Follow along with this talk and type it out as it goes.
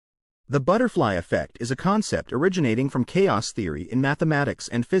The butterfly effect is a concept originating from chaos theory in mathematics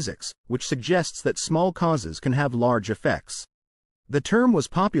and physics, which suggests that small causes can have large effects. The term was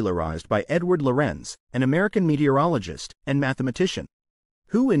popularized by Edward Lorenz, an American meteorologist and mathematician,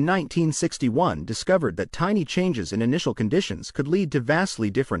 who in 1961 discovered that tiny changes in initial conditions could lead to vastly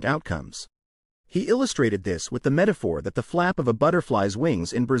different outcomes. He illustrated this with the metaphor that the flap of a butterfly's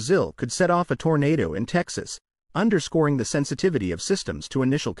wings in Brazil could set off a tornado in Texas, underscoring the sensitivity of systems to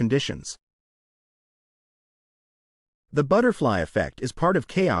initial conditions. The butterfly effect is part of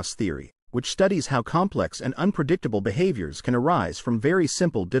chaos theory, which studies how complex and unpredictable behaviors can arise from very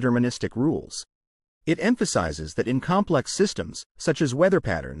simple deterministic rules. It emphasizes that in complex systems, such as weather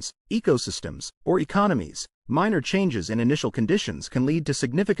patterns, ecosystems, or economies, minor changes in initial conditions can lead to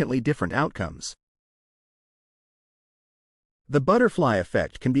significantly different outcomes. The butterfly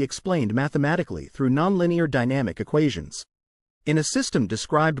effect can be explained mathematically through nonlinear dynamic equations. In a system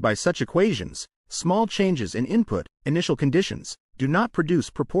described by such equations, small changes in input, initial conditions, do not produce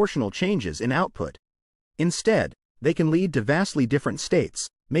proportional changes in output. Instead, they can lead to vastly different states,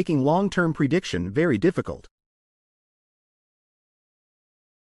 making long-term prediction very difficult.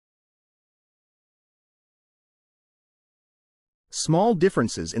 Small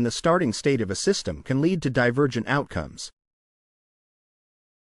differences in the starting state of a system can lead to divergent outcomes.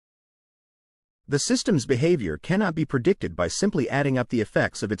 The system's behavior cannot be predicted by simply adding up the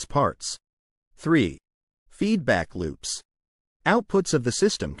effects of its parts. 3. Feedback loops. Outputs of the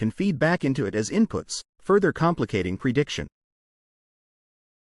system can feed back into it as inputs, further complicating prediction.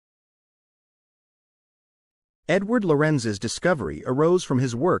 Edward Lorenz's discovery arose from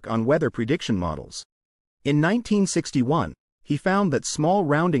his work on weather prediction models. In 1961, he found that small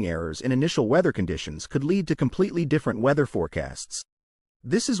rounding errors in initial weather conditions could lead to completely different weather forecasts.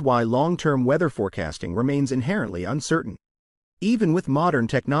 This is why long-term weather forecasting remains inherently uncertain. Even with modern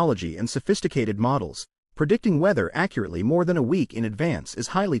technology and sophisticated models, predicting weather accurately more than a week in advance is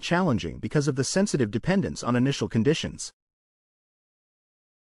highly challenging because of the sensitive dependence on initial conditions.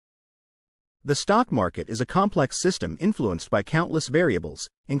 The stock market is a complex system influenced by countless variables,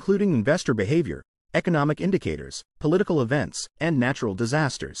 including investor behavior, economic indicators, political events, and natural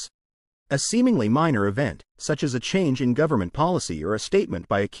disasters. A seemingly minor event, such as a change in government policy or a statement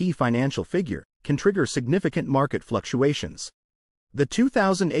by a key financial figure, can trigger significant market fluctuations. The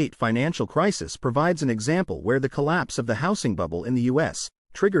 2008 financial crisis provides an example where the collapse of the housing bubble in the U.S.,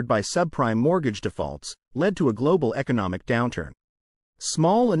 triggered by subprime mortgage defaults, led to a global economic downturn.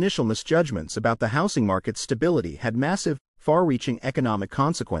 Small initial misjudgments about the housing market's stability had massive, far-reaching economic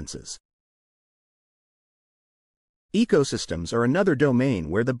consequences. Ecosystems are another domain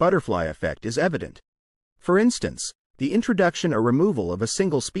where the butterfly effect is evident. For instance, the introduction or removal of a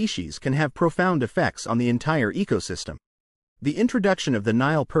single species can have profound effects on the entire ecosystem. The introduction of the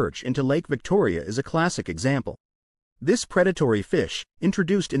Nile perch into Lake Victoria is a classic example. This predatory fish,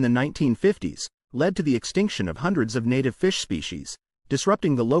 introduced in the 1950s, led to the extinction of hundreds of native fish species,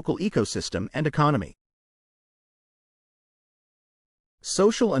 disrupting the local ecosystem and economy.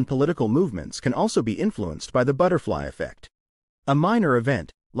 Social and political movements can also be influenced by the butterfly effect. A minor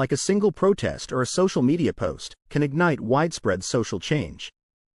event, like a single protest or a social media post, can ignite widespread social change.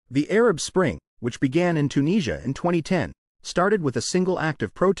 The Arab Spring, which began in Tunisia in 2010, started with a single act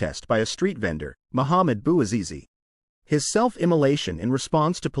of protest by a street vendor, Mohamed Bouazizi. His self-immolation in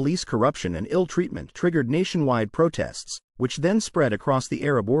response to police corruption and ill treatment triggered nationwide protests, which then spread across the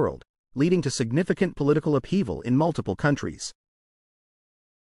Arab world, leading to significant political upheaval in multiple countries.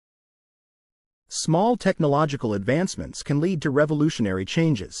 Small technological advancements can lead to revolutionary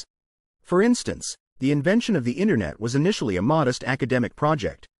changes. For instance, the invention of the Internet was initially a modest academic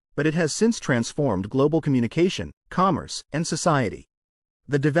project, but it has since transformed global communication, commerce, and society.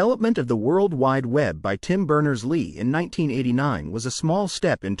 The development of the World Wide Web by Tim Berners-Lee in 1989 was a small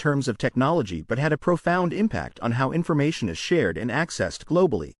step in terms of technology but had a profound impact on how information is shared and accessed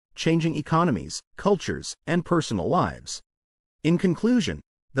globally, changing economies, cultures, and personal lives. In conclusion,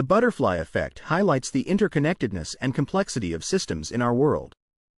 the butterfly effect highlights the interconnectedness and complexity of systems in our world.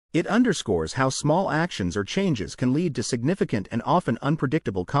 It underscores how small actions or changes can lead to significant and often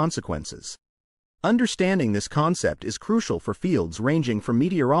unpredictable consequences. Understanding this concept is crucial for fields ranging from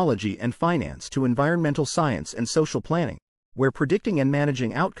meteorology and finance to environmental science and social planning, where predicting and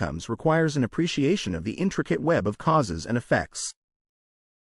managing outcomes requires an appreciation of the intricate web of causes and effects.